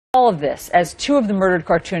All of this as two of the murdered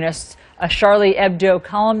cartoonists, a Charlie Hebdo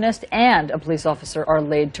columnist and a police officer, are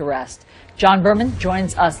laid to rest. John Berman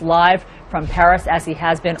joins us live from Paris, as he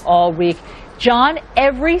has been all week. John,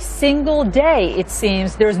 every single day, it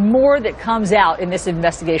seems, there's more that comes out in this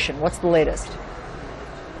investigation. What's the latest?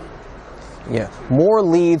 Yeah, more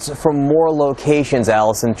leads from more locations,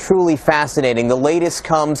 Allison. Truly fascinating. The latest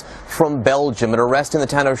comes from Belgium, an arrest in the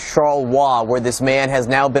town of Charleroi, where this man has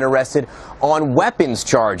now been arrested on weapons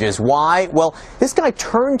charges. Why? Well, this guy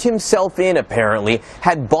turned himself in, apparently,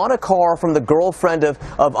 had bought a car from the girlfriend of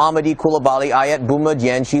Amedy Coulibaly, Ayet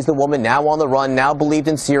Boumediene. She's the woman now on the run, now believed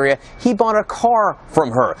in Syria. He bought a car from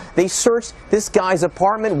her. They searched this guy's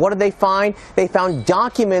apartment. What did they find? They found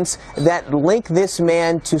documents that link this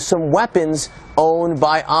man to some weapons owned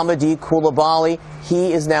by Amedy Coulibaly.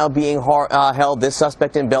 He is now being held, this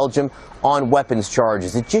suspect in Belgium, on weapons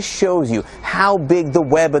charges. It just shows you how big the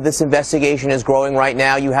web of this investigation is growing right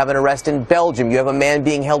now. You have an arrest in Belgium. You have a man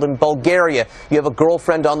being held in Bulgaria. You have a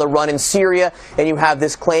girlfriend on the run in Syria. And you have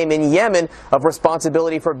this claim in Yemen of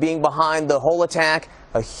responsibility for being behind the whole attack.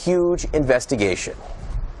 A huge investigation.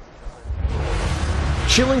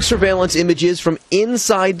 Chilling surveillance images from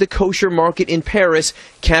inside the kosher market in Paris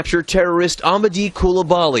capture terrorist Amedy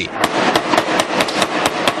Coulibaly.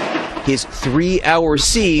 His 3-hour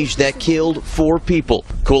siege that killed 4 people.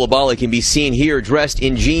 Coulibaly can be seen here dressed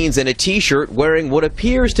in jeans and a t-shirt, wearing what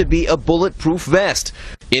appears to be a bulletproof vest.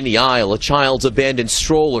 In the aisle, a child's abandoned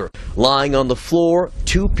stroller. Lying on the floor,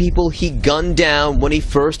 2 people he gunned down when he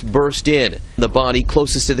first burst in. The body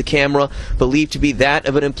closest to the camera, believed to be that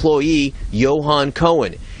of an employee, Johan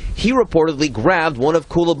Cohen. He reportedly grabbed one of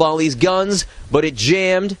Coulibaly's guns, but it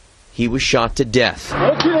jammed. He was shot to death.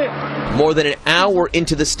 More than an hour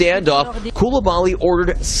into the standoff, Coulibaly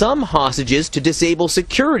ordered some hostages to disable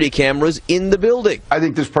security cameras in the building. I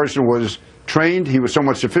think this person was trained. He was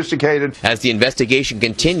somewhat sophisticated. As the investigation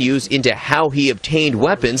continues into how he obtained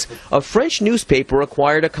weapons, a French newspaper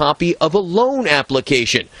acquired a copy of a loan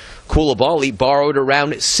application. Coulibaly borrowed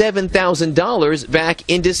around $7,000 back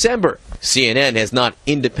in December. CNN has not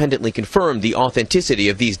independently confirmed the authenticity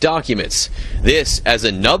of these documents. This, as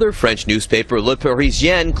another French newspaper, Le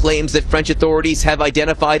Parisian, claims that French authorities have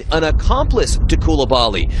identified an accomplice to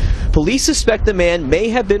Coulibaly. Police suspect the man may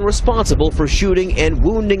have been responsible for shooting and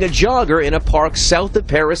wounding a jogger in a park south of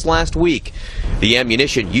Paris last week. The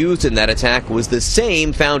ammunition used in that attack was the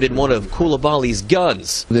same found in one of Coulibaly's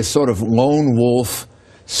guns. This sort of lone wolf,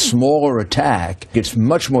 smaller attack, it's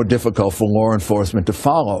much more difficult for law enforcement to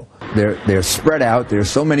follow. They're spread out. There's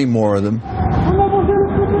so many more of them.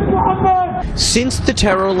 Since the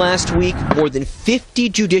terror last week, more than 50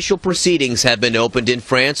 judicial proceedings have been opened in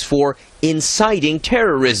France for inciting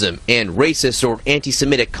terrorism and racist or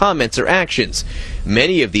anti-Semitic comments or actions.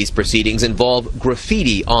 Many of these proceedings involve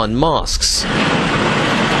graffiti on mosques.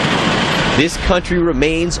 This country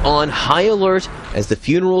remains on high alert as the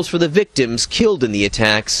funerals for the victims killed in the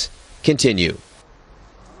attacks continue.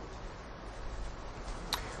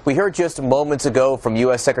 We heard just moments ago from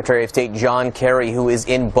U.S. Secretary of State John Kerry, who is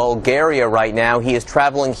in Bulgaria right now. He is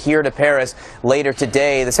traveling here to Paris later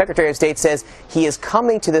today. The Secretary of State says he is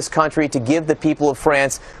coming to this country to give the people of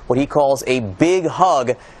France what he calls a big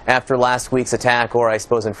hug after last week's attack, or I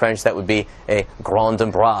suppose in French that would be a grand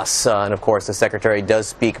embrasse. And of course, the Secretary does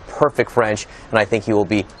speak perfect French, and I think he will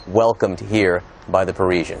be welcomed here by the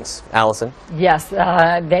Parisians. Allison? Yes,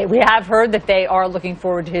 we have heard that they are looking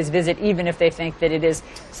forward to his visit, even if they think that it is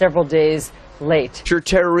several days late.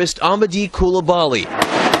 Terrorist Amedy Coulibaly.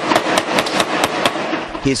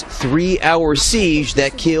 His 3-hour siege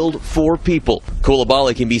that killed 4 people.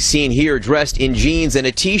 Coulibaly can be seen here dressed in jeans and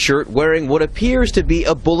a t-shirt, wearing what appears to be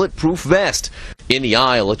a bulletproof vest. In the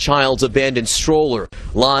aisle, a child's abandoned stroller.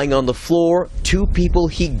 Lying on the floor, 2 people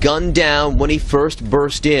he gunned down when he first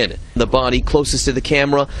burst in. The body closest to the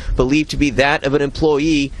camera, believed to be that of an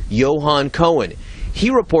employee, Johan Cohen.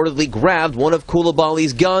 He reportedly grabbed one of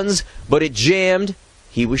Coulibaly's guns, but it jammed.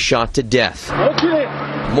 He was shot to death.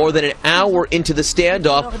 More than an hour into the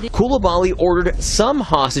standoff, Coulibaly ordered some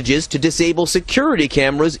hostages to disable security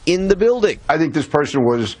cameras in the building. I think this person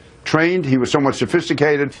was trained. He was somewhat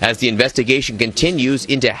sophisticated. As the investigation continues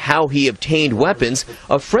into how he obtained weapons,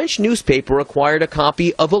 a French newspaper acquired a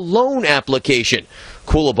copy of a loan application.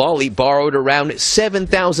 Coulibaly borrowed around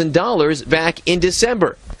 $7,000 back in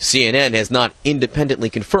December. CNN has not independently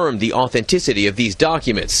confirmed the authenticity of these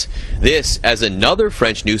documents. This as another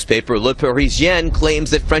French newspaper, Le Parisian, claims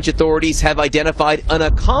that French authorities have identified an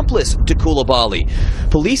accomplice to Coulibaly.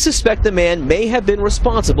 Police suspect the man may have been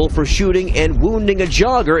responsible for shooting and wounding a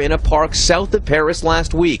jogger in a park south of Paris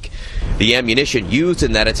last week. The ammunition used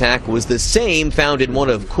in that attack was the same found in one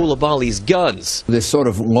of Coulibaly's guns. This sort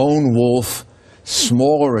of lone wolf,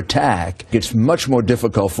 smaller attack, it's much more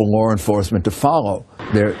difficult for law enforcement to follow.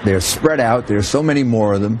 They're spread out. There's so many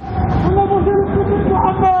more of them.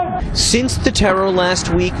 Since the terror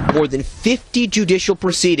last week, more than 50 judicial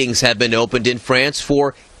proceedings have been opened in France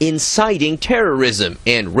for inciting terrorism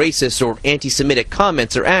and racist or anti-Semitic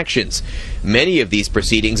comments or actions. Many of these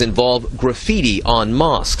proceedings involve graffiti on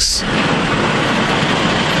mosques.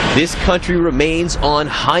 This country remains on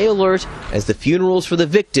high alert as the funerals for the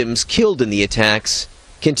victims killed in the attacks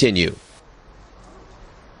continue.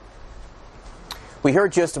 We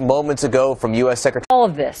heard just moments ago from U.S. Secretary. All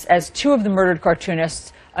of this as two of the murdered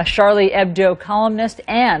cartoonists, a Charlie Hebdo columnist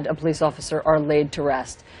and a police officer, are laid to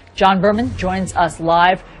rest. John Berman joins us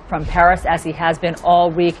live from Paris, as he has been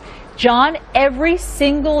all week. John, every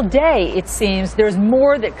single day, it seems, there's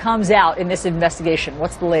more that comes out in this investigation.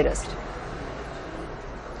 What's the latest?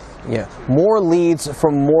 Yeah, more leads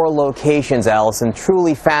from more locations, Allison.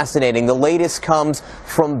 Truly fascinating. The latest comes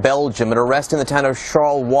from Belgium, an arrest in the town of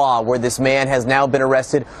Charleroi, where this man has now been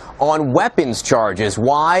arrested on weapons charges.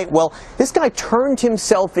 Why? Well, this guy turned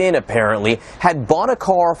himself in, apparently, had bought a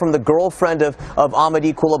car from the girlfriend of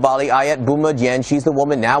Amedy Coulibaly, Ayet Boumediene. She's the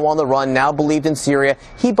woman now on the run, now believed in Syria.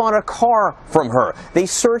 He bought a car from her. They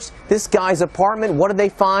searched this guy's apartment. What did they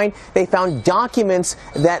find? They found documents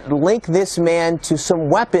that link this man to some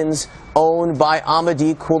weapons owned by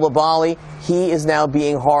Amedy Coulibaly. He is now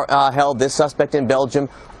being held, this suspect in Belgium,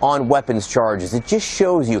 on weapons charges. It just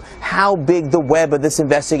shows you how big the web of this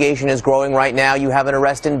investigation is growing right now. You have an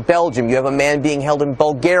arrest in Belgium. You have a man being held in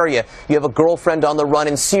Bulgaria. You have a girlfriend on the run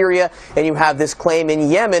in Syria. And you have this claim in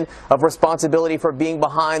Yemen of responsibility for being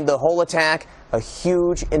behind the whole attack. A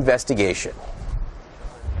huge investigation.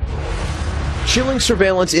 Chilling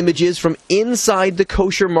surveillance images from inside the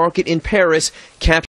kosher market in Paris capture